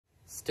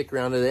stick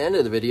around to the end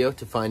of the video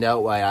to find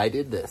out why I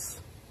did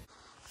this.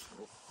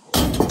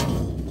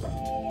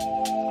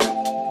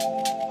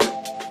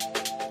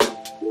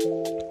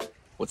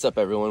 What's up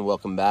everyone,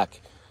 welcome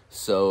back.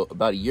 So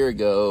about a year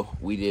ago,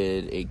 we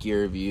did a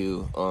gear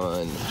review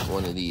on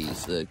one of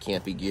these, the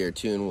Campy Gear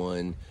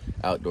 2-in-1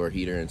 outdoor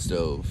heater and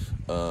stove.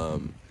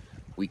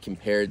 We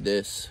compared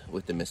this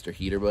with the Mr.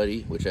 Heater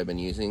Buddy, which I've been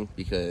using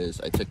because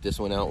I took this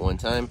one out one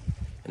time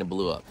and it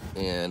blew up.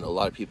 And a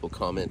lot of people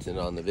commented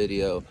on the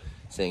video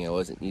saying I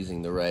wasn't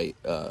using the right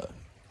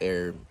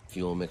air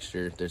fuel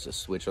mixture. There's a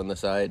switch on the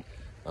side.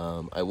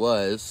 I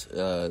was.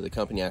 The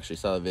company actually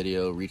saw the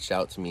video, reached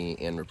out to me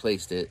and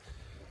replaced it.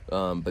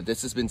 But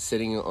this has been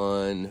sitting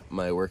on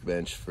my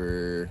workbench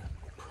for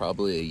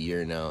probably a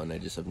year now, and I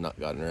just have not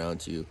gotten around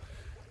to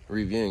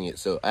reviewing it.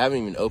 So I haven't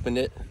even opened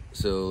it.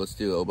 So let's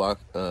do an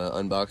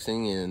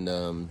unboxing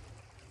and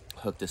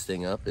hook this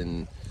thing up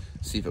and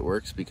see if it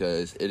works,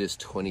 because it is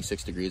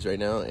 26 degrees right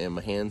now and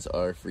my hands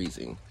are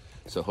freezing.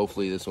 So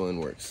hopefully this one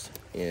works.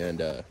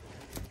 And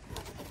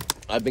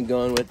I've been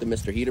going with the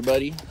Mr. Heater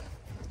Buddy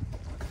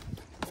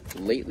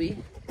lately,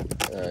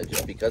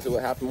 just because of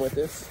what happened with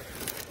this.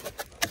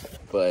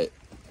 But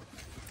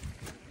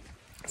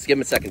let's give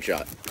him a second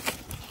shot.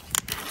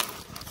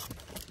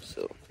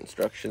 So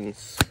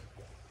instructions,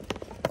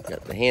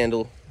 got the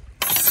handle,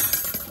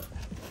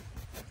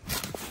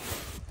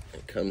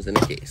 it comes in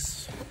a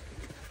case.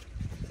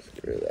 Let's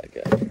get rid of that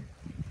guy.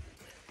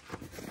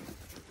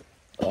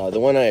 The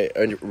one I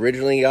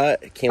originally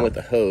got came with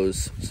a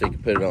hose, so you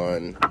can put it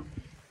on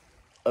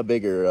a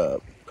bigger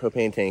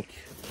propane tank,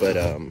 but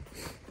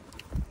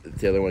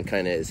the other one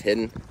kind of is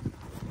hidden.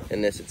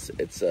 And this,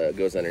 it's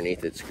goes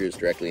underneath, it screws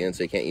directly in,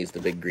 so you can't use the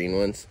big green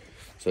ones.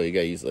 So you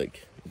gotta use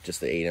like just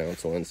the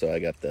 8-ounce one. So I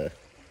got the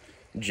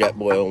jet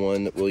boil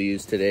one that we'll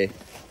use today.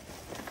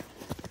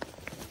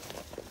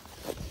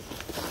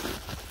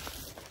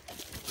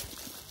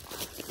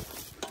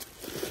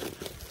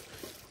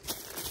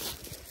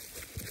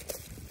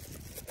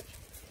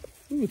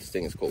 Ooh, this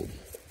thing is cold.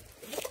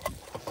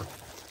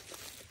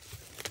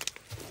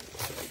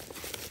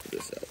 Get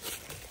this out.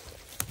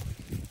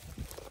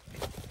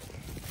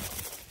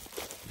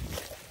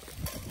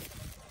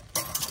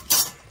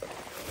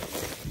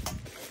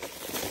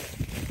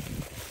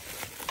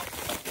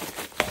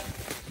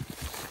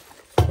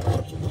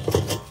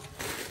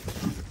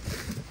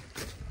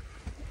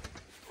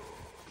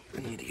 I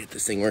need to get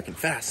this thing working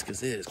fast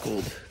because it is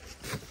cold.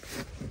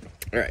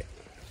 All right.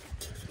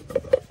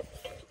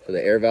 So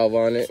the air valve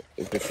on it,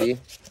 you can see.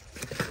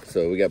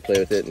 So we got to play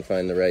with it and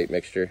find the right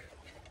mixture.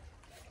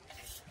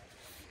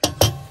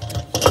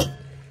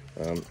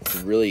 It's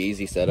a really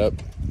easy setup.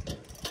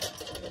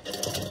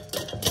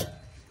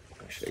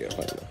 Actually, I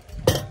gotta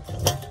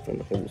find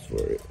the holes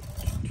for it.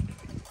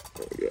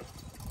 There we go.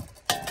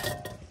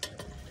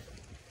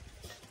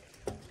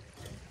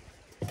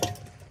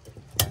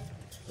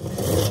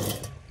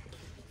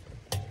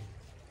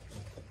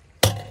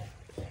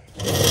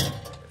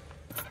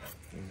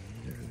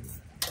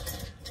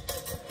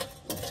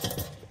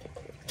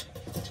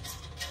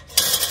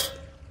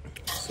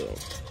 So,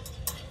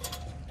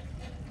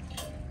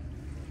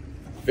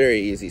 very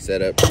easy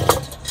setup.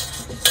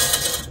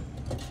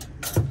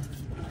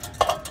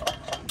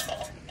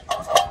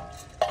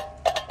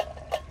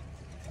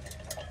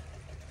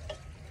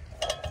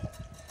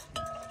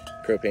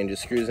 Propane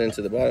just screws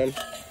into the bottom.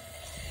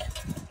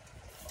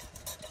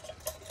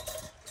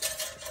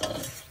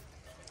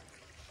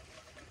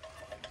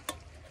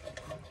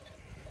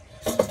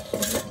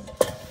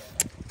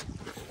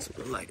 So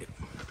we'll light it.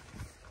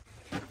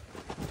 I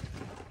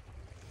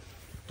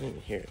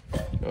didn't hear it.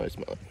 Oh, I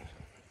smell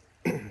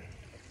it.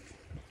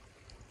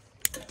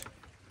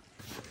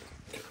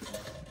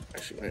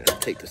 Actually, I'm gonna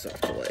take this off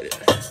to light it.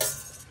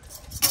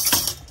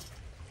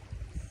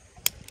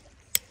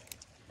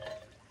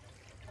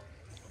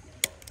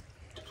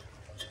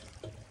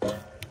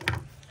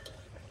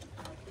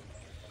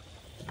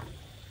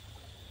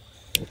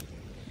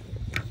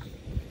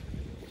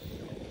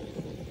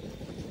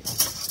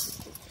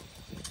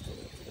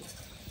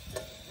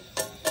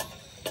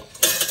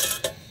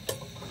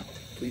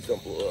 Please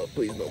don't blow up.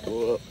 Please don't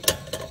blow up.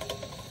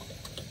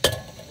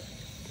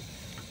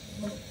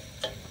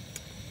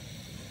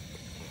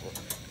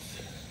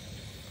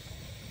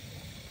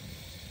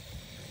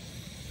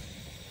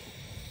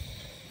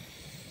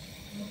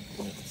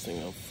 Get this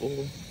thing out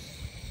full.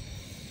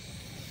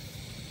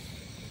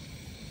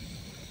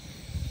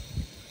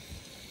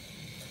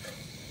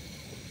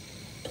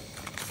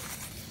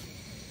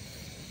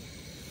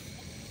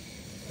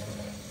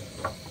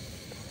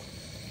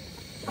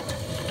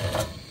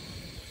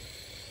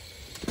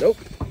 Nope,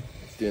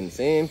 it's doing the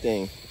same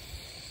thing.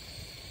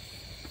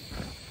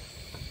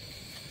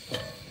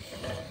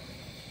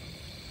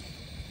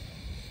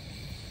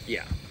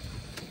 Yeah.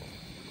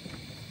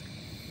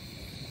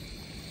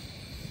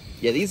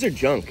 Yeah, these are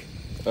junk.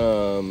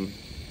 So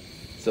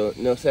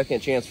no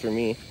second chance for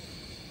me.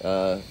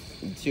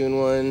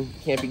 2-in-1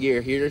 Campy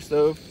Gear heater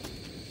stove,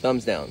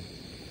 thumbs down.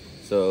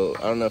 So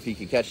I don't know if you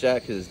could catch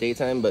that because it's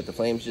daytime, but the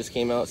flames just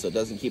came out, so it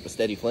doesn't keep a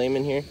steady flame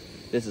in here.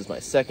 This is my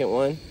second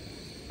one.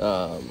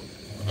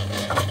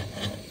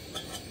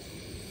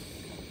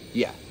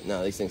 Yeah,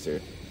 no, these things are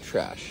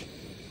trash.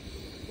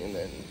 And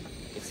then,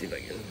 let's see if I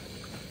can.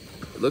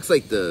 It looks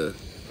like the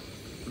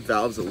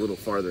valve's a little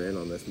farther in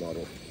on this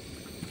model.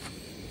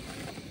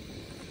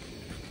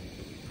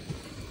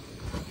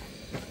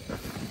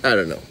 I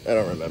don't know. I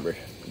don't remember.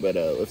 But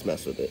let's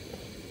mess with it.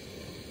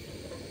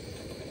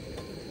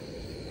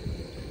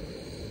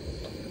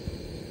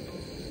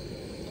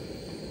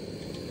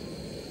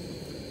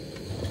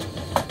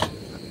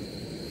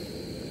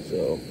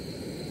 So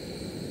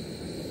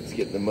let's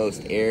get the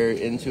most air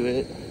into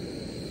it.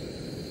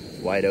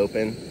 Wide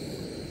open.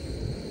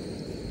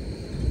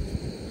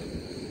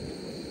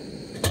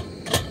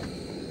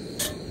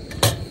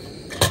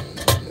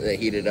 They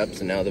heat it up,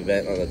 so now the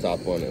vent on the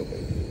top one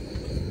open.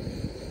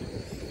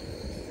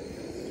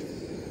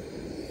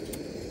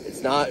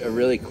 It's not a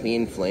really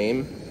clean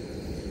flame.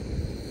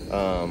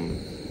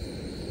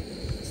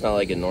 It's not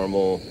like a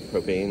normal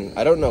propane.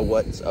 I don't know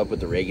what's up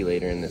with the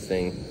regulator in this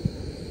thing.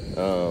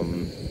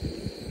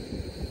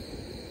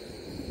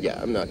 Yeah,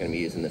 I'm not going to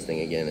be using this thing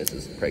again. This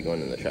is probably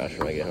going in the trash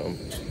when I get home.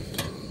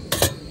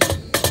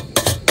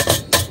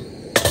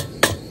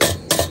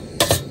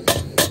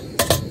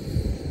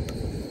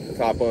 The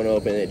top won't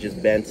open, it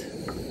just bent.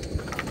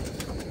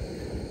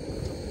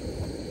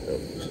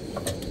 So,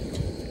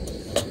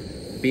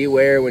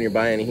 beware when you're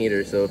buying a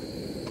heater, so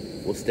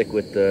we'll stick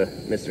with the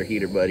Mr.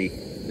 Heater Buddy.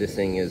 This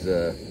thing is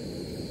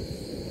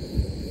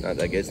not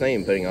that good. It's not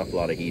even putting off a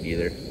lot of heat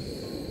either.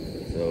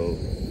 So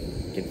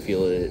you can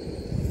feel it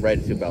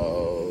right to about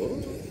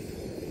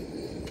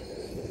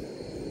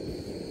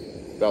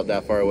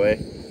that far away.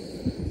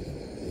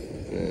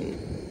 And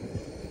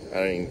I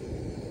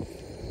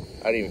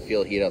don't even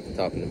feel heat out the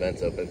top and the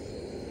vent's open.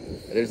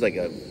 There's like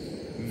a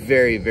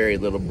very, very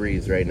little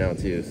breeze right now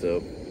too,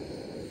 so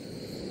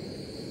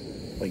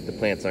like the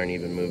plants aren't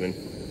even moving.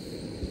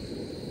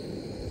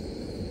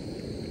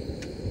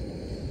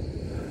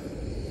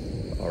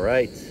 All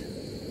right,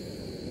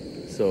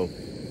 so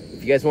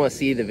if you guys want to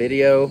see the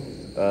video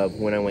of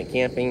when I went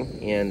camping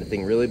and the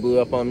thing really blew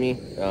up on me,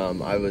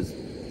 I was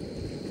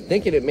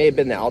thinking it may have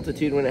been the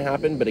altitude when it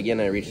happened, but again,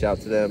 I reached out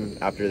to them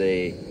after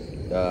they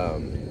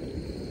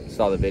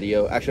saw the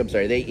video. Actually, I'm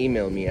sorry, they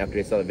emailed me after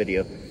they saw the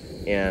video,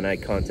 and I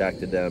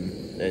contacted them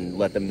and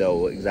let them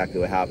know exactly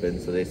what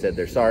happened. So they said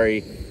they're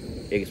sorry,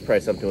 it was probably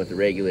something with the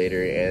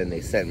regulator, and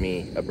they sent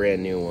me a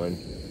brand new one.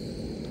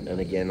 And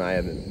again, I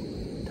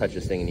haven't touched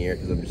this thing in a year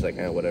because I'm just like,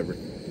 whatever.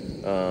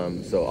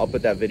 So I'll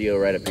put that video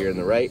right up here on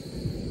the right.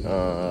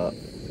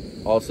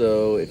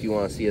 Also, if you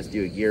want to see us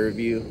do a gear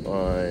review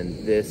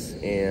on this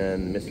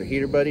and Mr.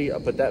 Heater Buddy, I'll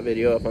put that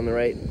video up on the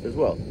right as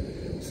well.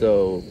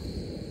 So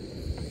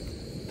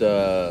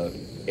the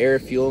air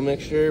fuel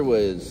mixture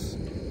was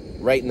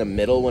right in the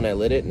middle when I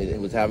lit it, and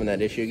it was having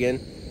that issue again.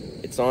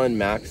 It's on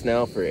max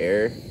now for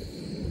air,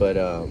 but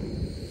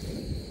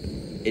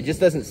it just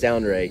doesn't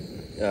sound right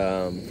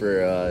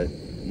for a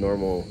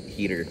normal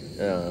heater.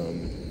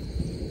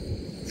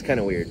 It's kind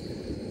of weird.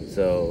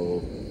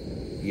 So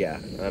yeah,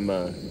 I'm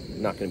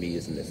not going to be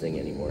using this thing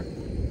anymore.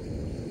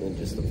 And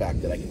just the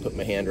fact that I can put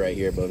my hand right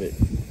here above it,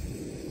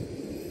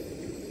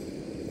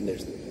 and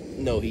there's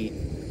no heat.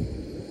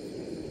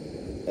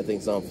 That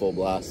thing's on full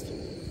blast.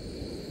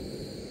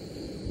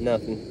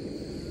 Nothing.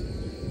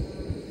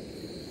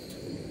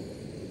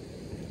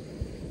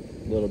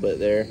 A little bit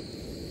there.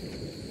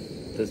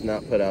 Does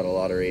not put out a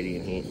lot of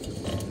radiant heat.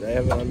 Did I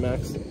have it on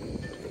max? I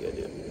think I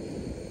do.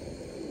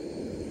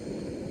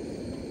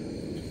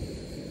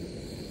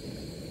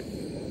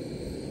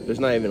 There's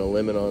not even a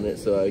limit on it,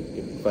 so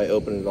if I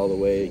open it all the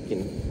way, you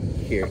can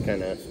hear it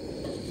kind of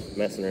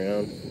messing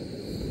around.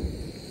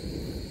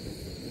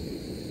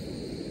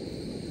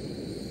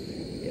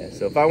 Yeah,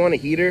 so if I want a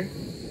heater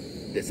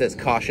that says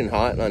caution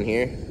hot on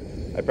here,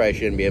 I probably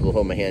shouldn't be able to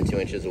hold my hand 2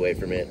 inches away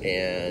from it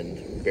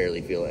and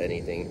barely feel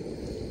anything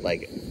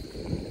like it.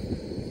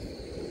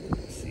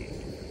 Let's see.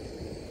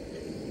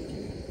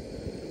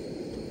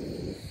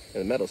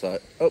 And the metal's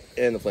hot. Oh,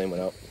 and the flame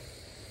went out.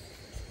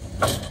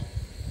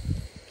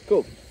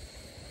 Cool.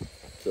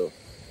 So,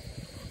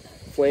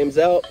 flames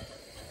out.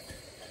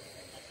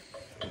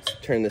 Let's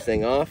turn this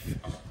thing off.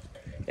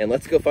 And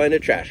let's go find a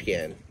trash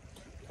can.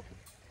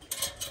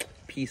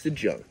 Piece of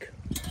junk.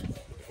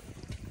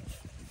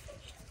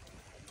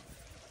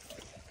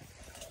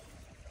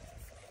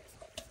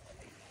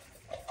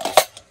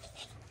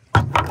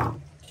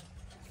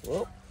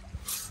 Well,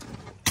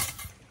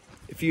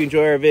 if you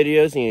enjoy our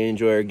videos and you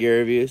enjoy our gear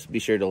reviews, be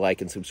sure to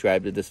like and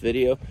subscribe to this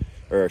video,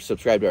 or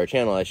subscribe to our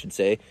channel, I should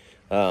say.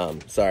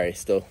 Sorry,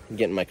 still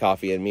getting my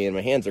coffee in me, and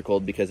my hands are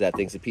cold because that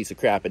thing's a piece of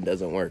crap and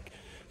doesn't work.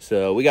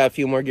 So we got a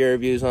few more gear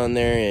reviews on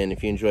there, and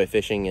if you enjoy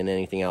fishing and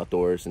anything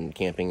outdoors and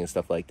camping and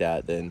stuff like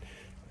that, then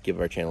give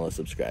our channel a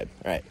subscribe.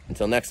 All right,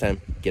 until next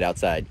time, get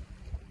outside.